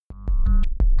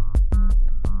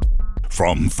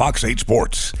From Fox 8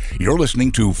 Sports, you're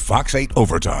listening to Fox 8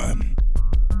 Overtime.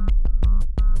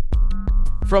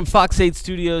 From Fox 8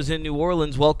 Studios in New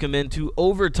Orleans, welcome into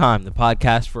Overtime, the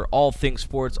podcast for all things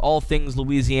sports, all things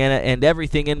Louisiana, and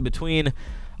everything in between.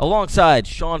 Alongside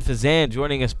Sean Fazan,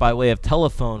 joining us by way of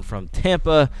telephone from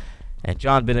Tampa, and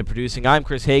John Bennett producing. I'm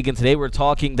Chris Hagan. Today we're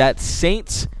talking that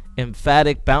Saints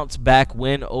emphatic bounce-back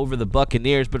win over the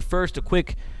Buccaneers. But first, a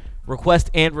quick request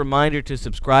and reminder to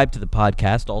subscribe to the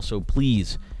podcast. Also,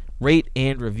 please rate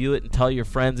and review it and tell your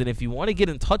friends. And if you want to get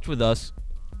in touch with us,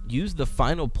 use the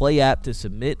Final Play app to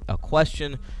submit a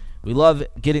question. We love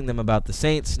getting them about the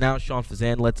Saints. Now, Sean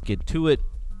Fazan, let's get to it.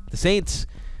 The Saints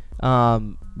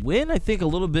win, I think, a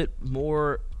little bit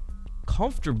more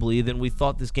comfortably than we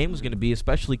thought this game was going to be,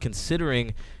 especially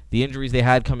considering the injuries they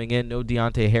had coming in. No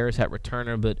Deontay Harris at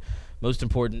returner, but most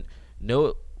important,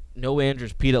 no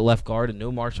Andrews Pete at left guard and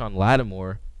no Marshawn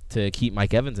Lattimore to keep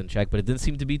Mike Evans in check, but it didn't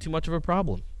seem to be too much of a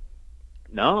problem.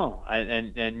 No,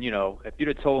 and you know, if you'd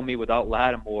have told me without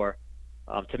Lattimore,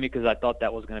 to me, because I thought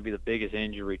that was going to be the biggest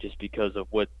injury just because of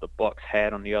what the Bucs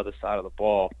had on the other side of the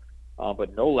ball,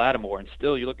 but no Lattimore, and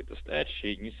still you look at the stat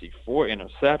sheet and you see 4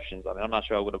 interceptions. I mean, I'm not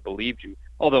sure I would have believed you.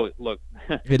 Although, look,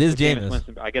 it is Jameis.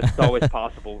 Winston, I guess it's always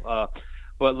possible.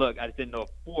 But look, I didn't know if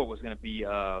 4 was going to be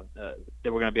they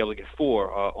were going to be able to get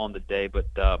 4 on the day, but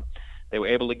they were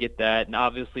able to get that. And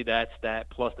obviously that stat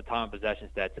plus the time of possession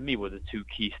stat, to me, were the 2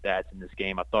 key stats in this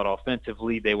game. I thought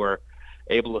offensively they were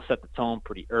able to set the tone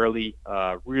pretty early,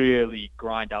 really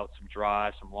grind out some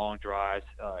drives, some long drives,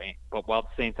 but while at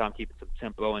the same time keeping some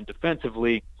tempo. And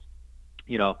defensively,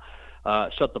 you know,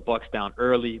 shut the Bucs down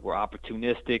early, were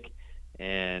opportunistic.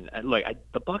 And look,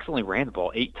 the Bucs only ran the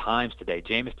ball 8 times today.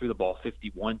 Jameis threw the ball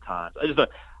 51 times.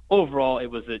 Overall, it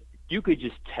was you could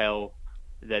just tell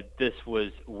that this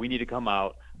was, we need to come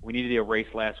out, we needed to erase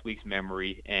last week's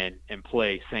memory and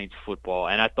play Saints football,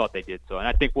 and I thought they did so. And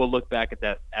I think we'll look back at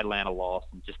that Atlanta loss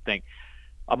and just think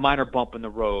a minor bump in the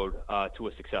road to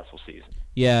a successful season.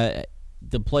 Yeah,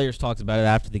 the players talked about it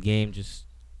after the game, just,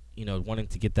 you know, wanting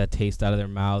to get that taste out of their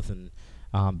mouth and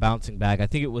bouncing back. I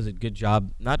think it was a good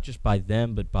job, not just by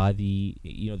them, but by the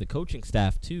coaching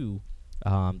staff too,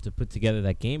 to put together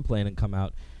that game plan and come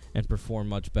out and perform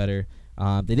much better.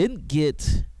 They didn't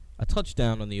get a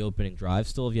touchdown on the opening drive,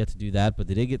 still have yet to do that, but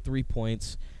they did get 3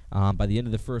 points. By the end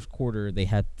of the first quarter, they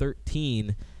had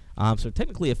 13, so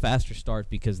technically a faster start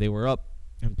because they were up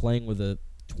and playing with a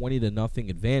 20-0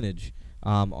 advantage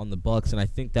on the Bucs, and I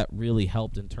think that really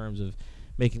helped in terms of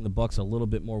making the Bucs a little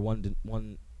bit more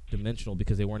one-dimensional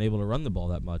because they weren't able to run the ball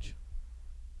that much.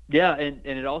 Yeah, and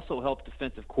it also helped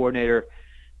defensive coordinator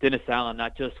Dennis Allen,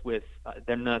 not just with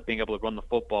them not being able to run the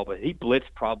football, but he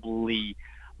blitzed probably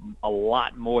a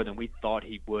lot more than we thought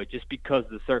he would, just because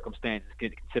of the circumstances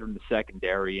considering the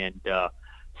secondary. And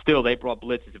still, they brought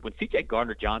blitzes. When C.J.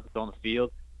 Gardner-Johnson's on the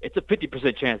field, it's a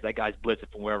 50% chance that guy's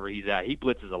blitzing from wherever he's at. He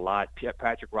blitzes a lot.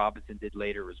 Patrick Robinson did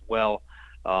later as well.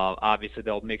 Obviously,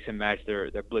 they'll mix and match their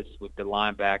blitzes with the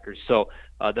linebackers. So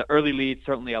the early lead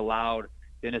certainly allowed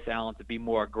Dennis Allen to be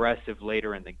more aggressive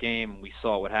later in the game, and we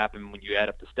saw what happened when you add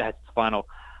up the stats.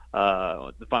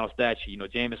 The final stat sheet. You know,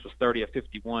 Jameis was 30 of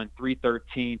 51,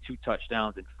 313, 2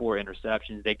 touchdowns, and 4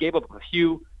 interceptions. They gave up a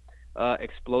few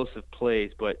explosive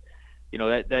plays, but you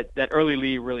know that early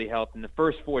lead really helped. And the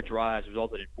first 4 drives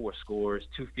resulted in 4 scores,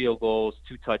 2 field goals,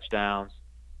 2 touchdowns,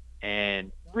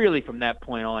 and really from that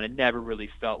point on, it never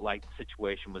really felt like the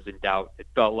situation was in doubt. It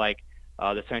felt like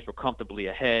the Saints were comfortably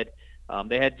ahead.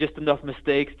 They had just enough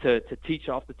mistakes to teach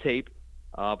off the tape,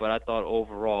 but I thought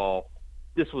overall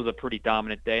this was a pretty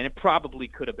dominant day, and it probably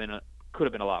could have been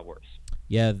a lot worse.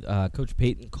 Yeah, Coach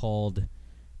Payton called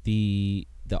the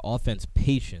offense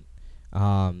patient.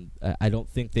 I don't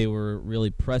think they were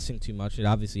really pressing too much. It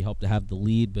obviously helped to have the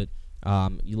lead, but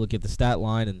you look at the stat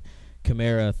line, and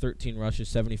Kamara, 13 rushes,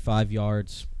 75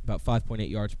 yards, about 5.8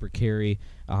 yards per carry.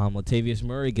 Latavius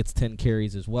Murray gets 10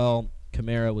 carries as well.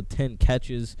 Kamara with 10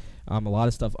 catches, a lot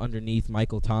of stuff underneath.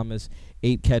 Michael Thomas,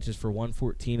 8 catches for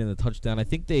 114 and the touchdown. I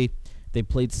think they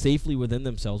played safely within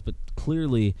themselves, but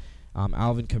clearly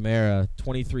Alvin Kamara,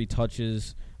 23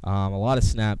 touches, a lot of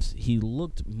snaps. He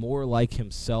looked more like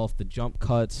himself, the jump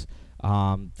cuts,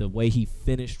 the way he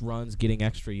finished runs, getting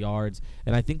extra yards,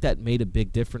 and I think that made a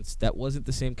big difference. That wasn't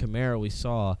the same Kamara we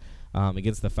saw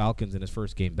against the Falcons in his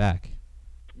first game back.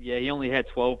 Yeah, he only had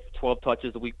 12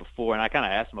 touches the week before, and I kind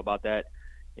of asked him about that.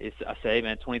 I say,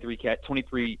 man,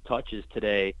 23 touches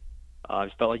today. I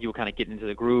just felt like you were kind of getting into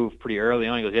the groove pretty early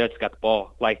on. He goes, yeah, I just got the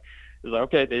ball. Like, it was like,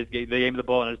 okay, they gave me the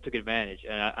ball and I just took advantage.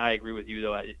 And I agree with you,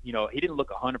 though. You know, he didn't look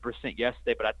 100%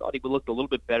 yesterday, but I thought he looked a little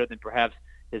bit better than perhaps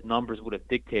his numbers would have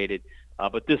dictated.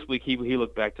 But this week he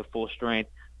looked back to full strength,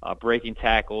 breaking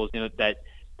tackles. That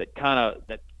kind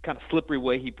of slippery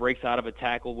way he breaks out of a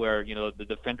tackle where the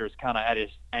defender is kind of at his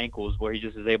ankles, where he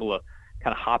just is able to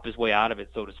kind of hop his way out of it,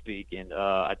 so to speak. And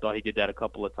I thought he did that a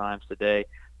couple of times today.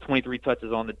 23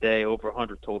 touches on the day, over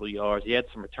 100 total yards. He had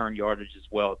some return yardage as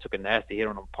well. Took a nasty hit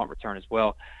on a punt return as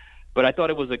well. But I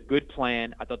thought it was a good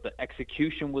plan. I thought the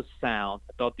execution was sound.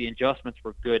 I thought the adjustments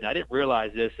were good. And I didn't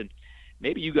realize this, and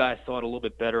maybe you guys saw it a little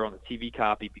bit better on the TV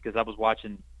copy because I was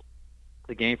watching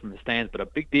the game from the stands. But a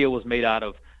big deal was made out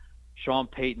of Sean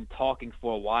Payton talking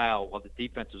for a while the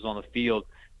defense was on the field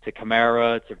to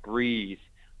Kamara, to Breeze.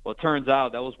 Well, it turns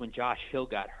out that was when Josh Hill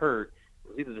got hurt. It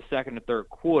was either the second or third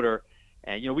quarter.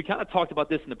 And, we kind of talked about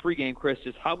this in the pregame, Chris,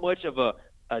 just how much of an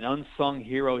unsung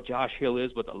hero Josh Hill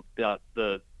is with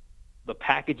the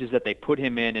packages that they put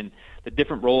him in and the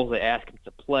different roles they ask him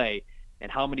to play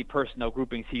and how many personnel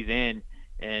groupings he's in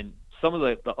and some of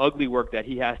the ugly work that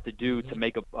he has to do to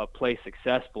make a play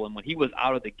successful. And when he was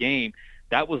out of the game,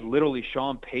 that was literally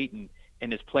Sean Payton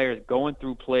and his players going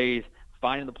through plays,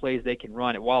 finding the plays they can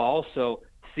run, while also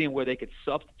seeing where they could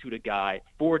substitute a guy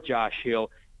for Josh Hill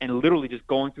and literally just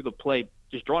going through the play,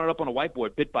 just drawing it up on a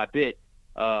whiteboard bit by bit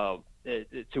to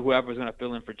whoever was going to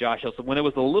fill in for Josh Hill. So when there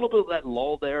was a little bit of that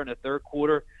lull there in the third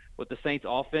quarter with the Saints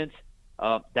offense,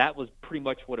 that was pretty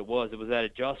much what it was. It was that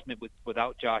adjustment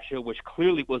without Josh Hill, which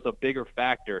clearly was a bigger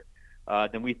factor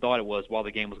than we thought it was while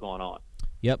the game was going on.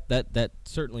 Yep, that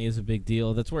certainly is a big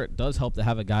deal. That's where it does help to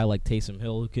have a guy like Taysom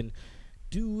Hill who can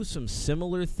do some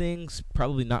similar things,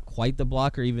 probably not quite the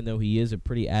blocker, even though he is a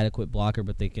pretty adequate blocker,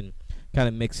 but they can kind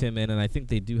of mix him in, and I think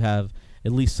they do have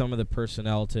at least some of the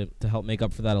personnel to help make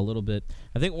up for that a little bit.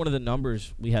 I think one of the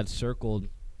numbers we had circled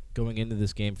going into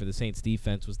this game for the Saints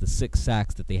defense was the 6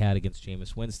 sacks that they had against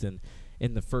Jameis Winston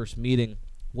in the first meeting.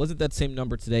 Wasn't that same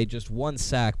number today, just 1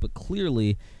 sack, but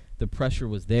clearly the pressure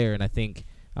was there, and I think,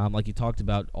 like you talked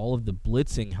about, all of the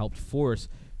blitzing helped force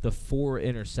the 4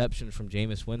 interceptions from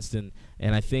Jameis Winston,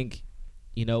 and I think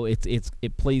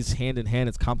it plays hand in hand.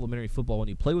 It's complementary football. When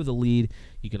you play with a lead,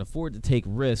 you can afford to take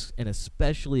risks, and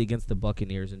especially against the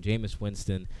Buccaneers and Jameis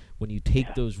Winston, when you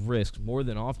take those risks, more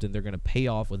than often they're going to pay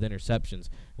off with interceptions,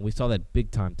 and we saw that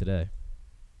big time today.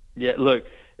 Yeah, look,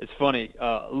 it's funny,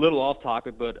 a little off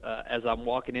topic, but as I'm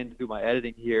walking in to do my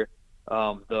editing here,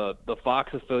 the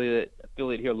Fox affiliate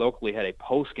here locally had a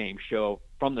post-game show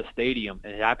from the stadium,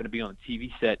 and it happened to be on the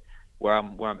TV set where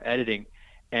I'm editing.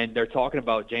 And they're talking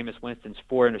about Jameis Winston's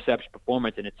 4 interception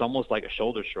performance, and it's almost like a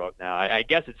shoulder shrug now. I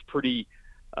guess it's pretty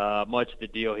much the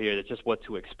deal here. That's just what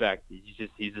to expect.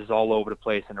 He's just all over the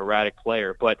place, an erratic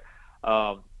player. But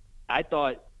I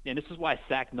thought, and this is why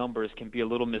sack numbers can be a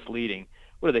little misleading.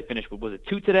 What did they finish with? Was it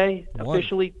 2 today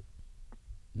officially?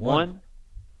 1?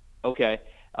 Okay.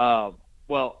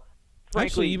 Well, frankly,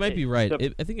 actually, you might be right.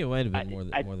 I think it might have been more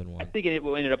than 1. I think it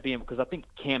ended up being because I think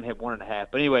Cam had 1.5.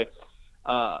 But anyway,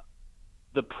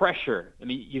 the pressure, I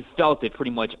mean, you felt it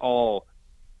pretty much all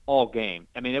game.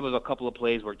 I mean, there was a couple of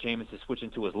plays where Jameis is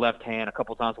switching to his left hand, a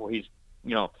couple of times where he's,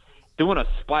 doing a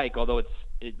spike, although it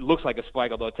looks like a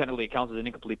spike, although technically it counts as an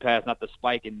incomplete pass, not the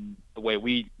spike in the way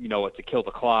we, it to kill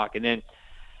the clock. And then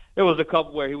there was a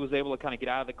couple where he was able to kind of get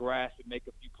out of the grass and make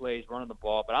a few plays running the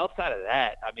ball. But outside of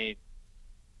that, I mean,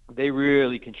 they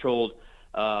really controlled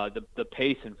the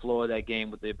pace and flow of that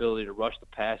game with the ability to rush the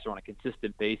passer on a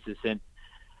consistent basis. And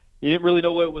you didn't really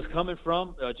know where it was coming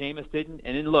from. Jameis didn't.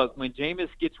 And then look, when Jameis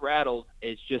gets rattled,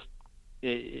 it's just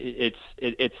it's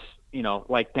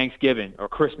like Thanksgiving or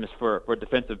Christmas for a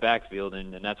defensive backfield,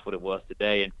 and that's what it was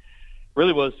today. And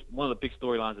really was one of the big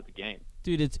storylines of the game.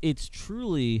 Dude, it's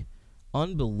truly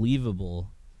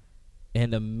unbelievable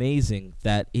and amazing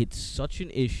that it's such an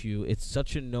issue, it's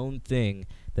such a known thing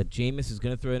that Jameis is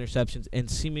going to throw interceptions, and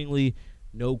seemingly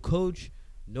no coach,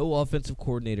 no offensive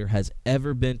coordinator has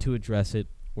ever been to address it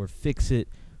or fix it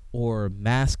or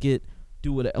mask it,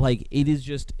 do it. Like, it is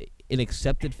just an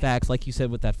accepted fact, like you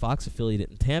said with that Fox affiliate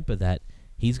in Tampa, that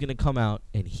he's going to come out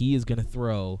and he is going to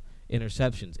throw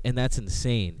interceptions, and that's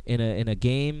insane. In a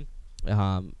game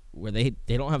where they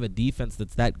don't have a defense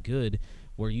that's that good,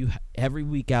 where you every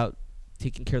week out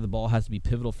taking care of the ball has to be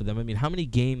pivotal for them. I mean, how many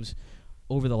games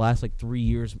over the last 3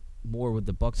 years more would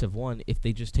the Bucs have won if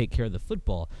they just take care of the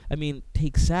football? I mean,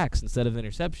 take sacks instead of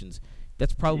interceptions.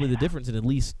 That's probably the difference in at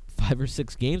least 5 or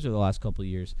 6 games over the last couple of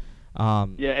years.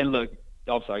 And look,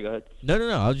 I'm sorry, go ahead. No.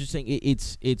 I was just saying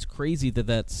it's crazy that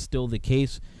that's still the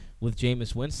case with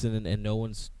Jameis Winston, and no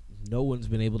one's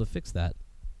been able to fix that.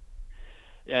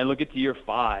 Yeah, and look, it's year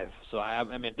 5. So, I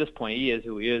mean, at this point, he is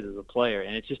who he is as a player.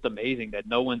 And it's just amazing that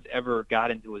no one's ever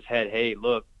got into his head, hey,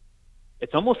 look,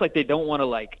 it's almost like they don't want to,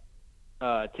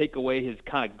 take away his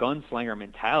kind of gunslinger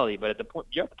mentality, but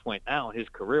you're at the point now in his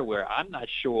career where I'm not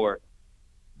sure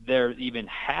there's even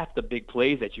half the big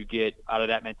plays that you get out of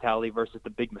that mentality versus the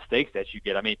big mistakes that you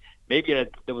get. I mean, maybe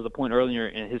there was a point earlier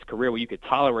in his career where you could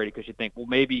tolerate it because you think, well,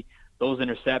 maybe those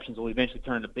interceptions will eventually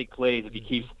turn into big plays if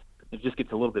it just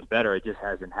gets a little bit better. It just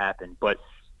hasn't happened. But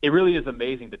it really is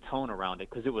amazing the tone around it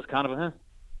because it was kind of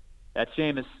that's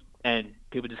Jameis, and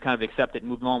people just kind of accept it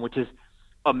and move on, which is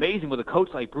amazing with a coach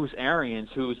like Bruce Arians,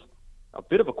 who's a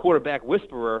bit of a quarterback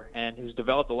whisperer and who's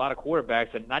developed a lot of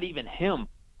quarterbacks, and not even him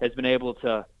has been able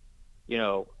to,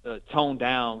 tone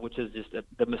down, which is just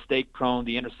the mistake-prone,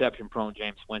 the interception-prone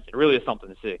Jameis Winston. It really is something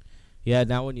to see. Yeah,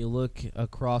 now when you look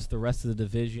across the rest of the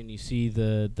division, you see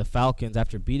the Falcons,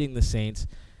 after beating the Saints,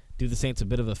 do the Saints a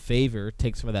bit of a favor,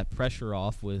 take some of that pressure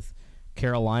off with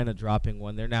Carolina dropping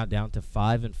one. They're now down to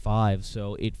 5-5,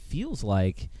 so it feels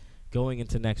like going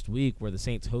into next week where the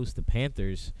Saints host the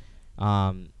Panthers,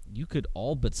 you could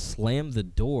all but slam the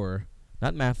door,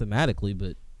 not mathematically,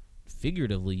 but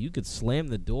figuratively, you could slam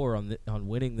the door on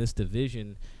winning this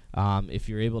division if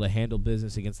you're able to handle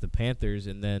business against the Panthers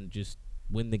and then just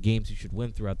win the games you should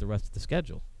win throughout the rest of the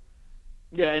schedule.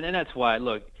 Yeah, and that's why,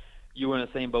 look, you were in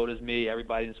the same boat as me.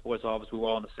 Everybody in the sports office, we were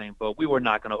all in the same boat. We were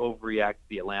not going to overreact to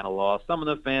the Atlanta loss. Some of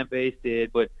the fan base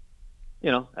did, but,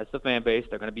 that's the fan base.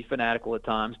 They're going to be fanatical at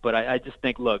times. But I just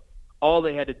think, look, all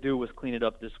they had to do was clean it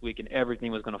up this week, and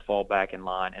everything was going to fall back in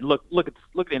line. And look at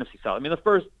the NFC South. I mean,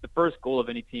 the first goal of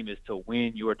any team is to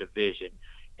win your division,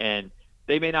 and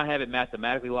they may not have it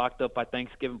mathematically locked up by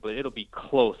Thanksgiving, but it'll be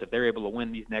close if they're able to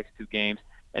win these next two games.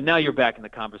 And now you're back in the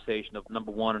conversation of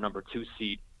number 1 or number 2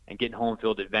 seed and getting home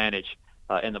field advantage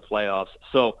in the playoffs.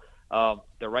 So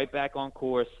they're right back on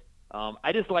course.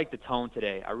 I just like the tone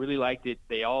today. I really liked it.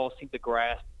 They all seem to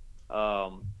grasp.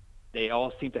 They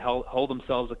all seem to hold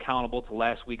themselves accountable to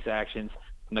last week's actions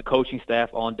from the coaching staff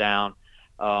on down.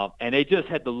 And they just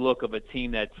had the look of a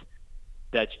team that's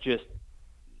just –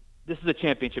 this is a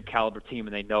championship caliber team,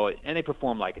 and they know it, and they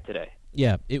performed like it today.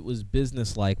 Yeah, it was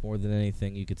business-like more than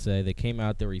anything you could say. They came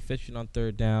out, they were efficient on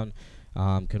third down,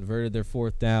 converted their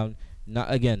fourth down.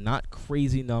 Not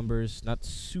crazy numbers, not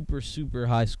super, super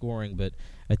high scoring, but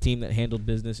a team that handled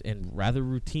business and rather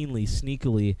routinely,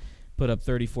 sneakily – put up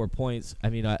 34 points. I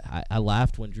mean, I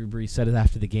laughed when Drew Brees said it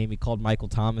after the game. He called Michael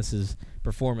Thomas's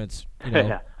performance,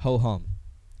 ho-hum.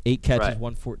 8 catches, right.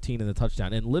 114 in the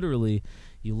touchdown. And literally,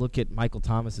 you look at Michael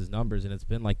Thomas's numbers, and it's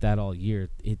been like that all year.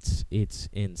 It's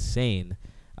insane.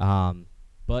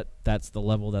 But that's the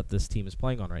level that this team is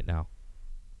playing on right now.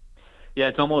 Yeah,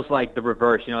 it's almost like the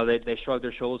reverse. They shrug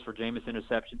their shoulders for Jameis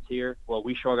interceptions here. Well,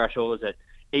 we shrug our shoulders at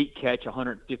 8-catch,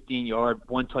 115-yard,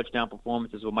 1-touchdown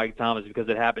performances with Mike Thomas because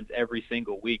it happens every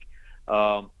single week.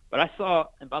 But I saw,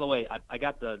 and by the way, I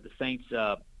got the Saints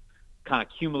kind of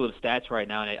cumulative stats right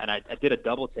now, and I did a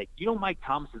double take. Mike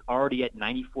Thomas is already at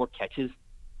 94 catches.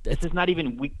 This is not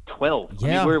even week 12.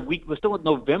 Yeah. I mean, we're still in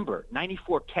November.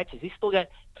 94 catches. He's still got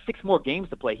 6 more games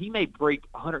to play. He may break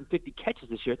 150 catches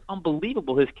this year. It's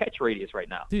unbelievable his catch radius right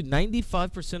now. Dude,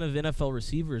 95% of NFL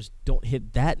receivers don't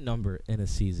hit that number in a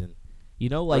season.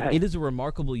 Right. It is a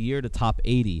remarkable year to top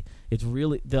 80. It's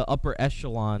really the upper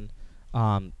echelon,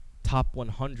 top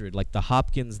 100, like the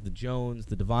Hopkins, the Jones,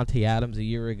 the Devontae Adams a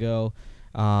year ago.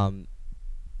 And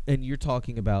you're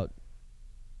talking about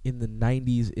in the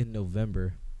 90s in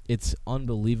November. It's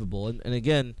unbelievable. And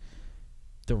again,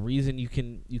 the reason you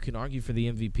can argue for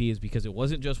the MVP is because it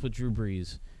wasn't just with Drew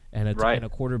Brees and a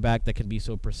quarterback that can be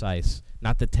so precise.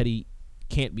 Not that Teddy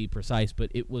can't be precise,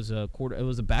 but it was a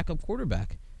backup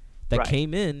quarterback that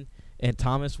came in, and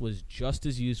Thomas was just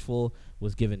as useful,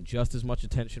 was given just as much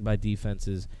attention by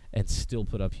defenses, and still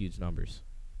put up huge numbers.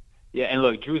 Yeah, and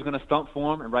look, Drew's going to stump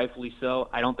for him, and rightfully so.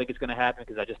 I don't think it's going to happen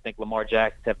because I just think Lamar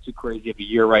Jackson's having too crazy of a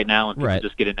year right now, and people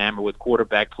just get enamored with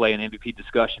quarterback play and MVP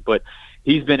discussion. But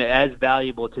he's been as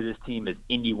valuable to this team as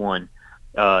anyone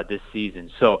this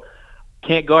season. So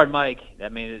can't guard Mike. I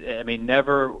mean,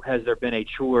 never has there been a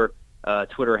truer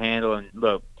Twitter handle. And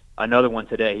look, another one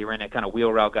today. He ran that kind of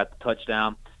wheel route, got the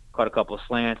touchdown, caught a couple of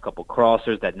slants, a couple of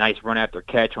crossers, that nice run after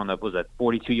catch on a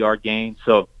 42-yard gain.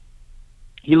 So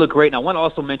he looked great. And I want to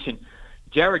also mention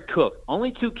Jared Cook.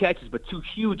 Only 2 catches, but 2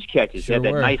 huge catches. Sure he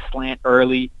had that nice slant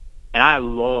early. And I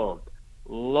loved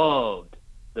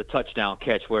the touchdown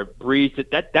catch where Brees,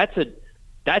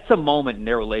 that's a moment in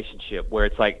their relationship where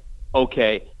it's like,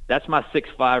 okay, that's my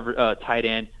 6'5" tight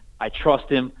end. I trust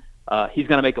him. He's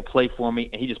going to make a play for me.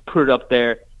 And he just put it up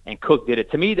there. And Cook did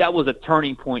it. To me, that was a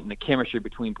turning point in the chemistry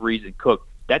between Brees and Cook.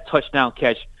 That touchdown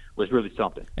catch was really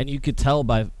something. And you could tell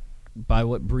by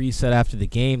what Brees said after the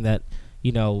game that,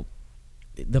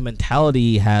 the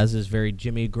mentality he has is very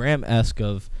Jimmy Graham-esque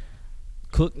of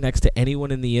Cook next to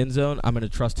anyone in the end zone. I'm going to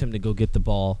trust him to go get the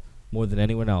ball more than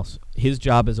anyone else. His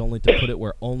job is only to put it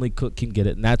where only Cook can get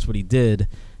it, and that's what he did.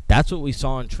 That's what we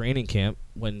saw in training camp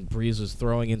when Breeze was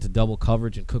throwing into double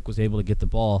coverage and Cook was able to get the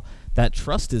ball. That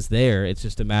trust is there. It's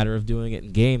just a matter of doing it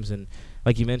in games. And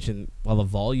like you mentioned, while the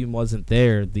volume wasn't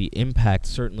there, the impact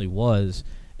certainly was.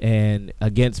 And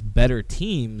against better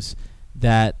teams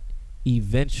that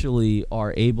eventually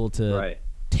are able to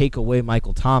take away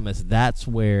Michael Thomas, that's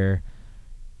where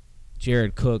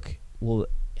Jared Cook will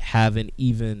have an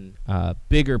even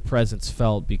bigger presence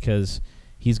felt, because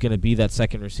he's going to be that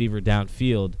second receiver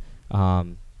downfield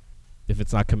if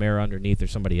it's not Kamara underneath or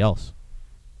somebody else.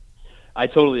 I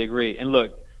totally agree. And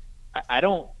look, I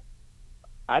don't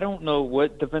know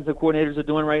what defensive coordinators are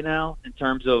doing right now in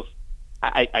terms of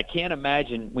I can't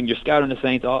imagine when you're scouting the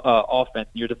Saints offense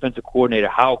and your defensive coordinator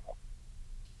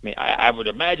I would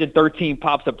imagine 13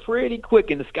 pops up pretty quick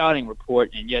in the scouting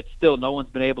report, and yet still no one's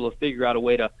been able to figure out a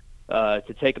way to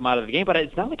take him out of the game. But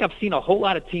it's not like I've seen a whole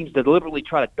lot of teams that deliberately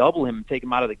try to double him and take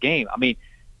him out of the game. I mean,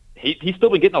 he's still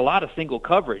been getting a lot of single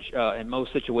coverage in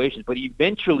most situations, but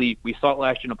eventually, we saw it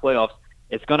last year in the playoffs,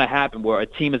 it's going to happen where a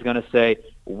team is going to say,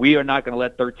 we are not going to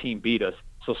let 13 beat us,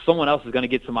 so someone else is going to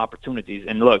get some opportunities.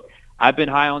 And look, I've been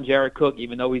high on Jared Cook,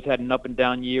 even though he's had an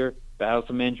up-and-down year, battled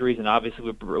some injuries, and obviously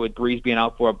with Breeze being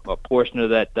out for a portion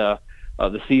of that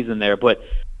of the season there. But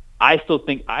I still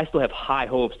have high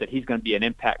hopes that he's going to be an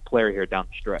impact player here down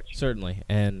the stretch. Certainly,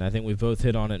 and I think we've both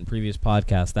hit on it in previous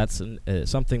podcasts. That's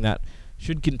something that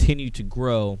should continue to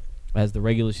grow as the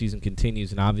regular season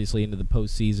continues, and obviously into the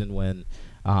postseason when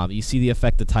you see the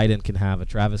effect the tight end can have. A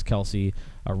Travis Kelce,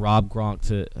 a Rob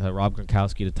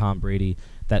Gronkowski to Tom Brady,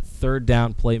 that third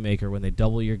down playmaker when they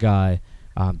double your guy.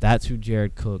 That's who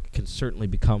Jared Cook can certainly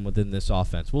become within this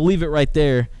offense. We'll leave it right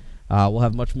there. We'll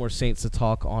have much more Saints to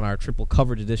talk on our triple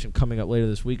coverage edition coming up later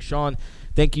this week. Sean,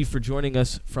 thank you for joining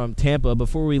us from Tampa.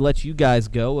 Before we let you guys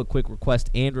go, a quick request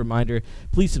and reminder,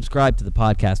 please subscribe to the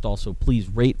podcast. Also, please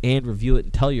rate and review it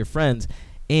and tell your friends.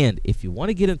 And if you want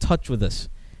to get in touch with us,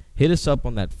 hit us up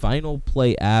on that Final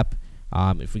Play app.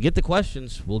 If we get the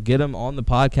questions, we'll get them on the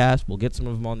podcast. We'll get some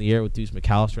of them on the air with Deuce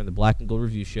McAllister and the Black and Gold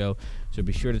Review Show. So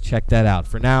be sure to check that out.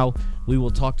 For now, we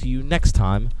will talk to you next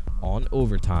time on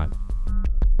Overtime.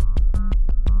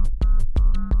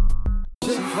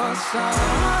 He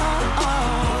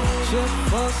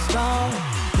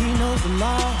knows the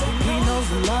law. He knows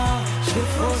the law. Shit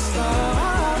for star.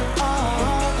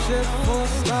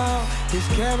 He's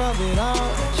care of it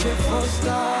all. Shit for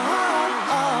star.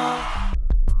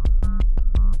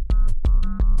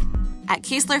 At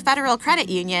Keesler Federal Credit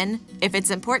Union, if it's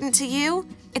important to you,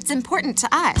 it's important to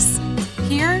us.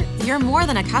 Here, you're more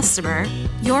than a customer,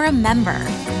 you're a member.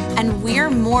 And we're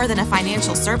more than a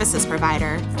financial services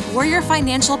provider. We're your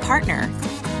financial partner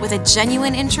with a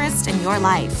genuine interest in your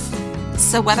life.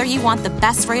 So whether you want the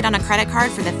best rate on a credit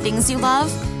card for the things you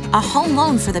love, a home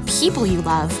loan for the people you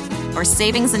love, or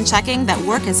savings and checking that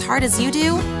work as hard as you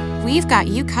do, we've got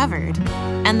you covered.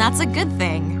 And that's a good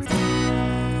thing.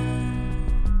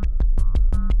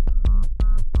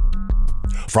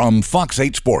 From Fox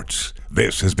 8 Sports,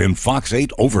 this has been Fox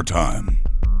 8 Overtime.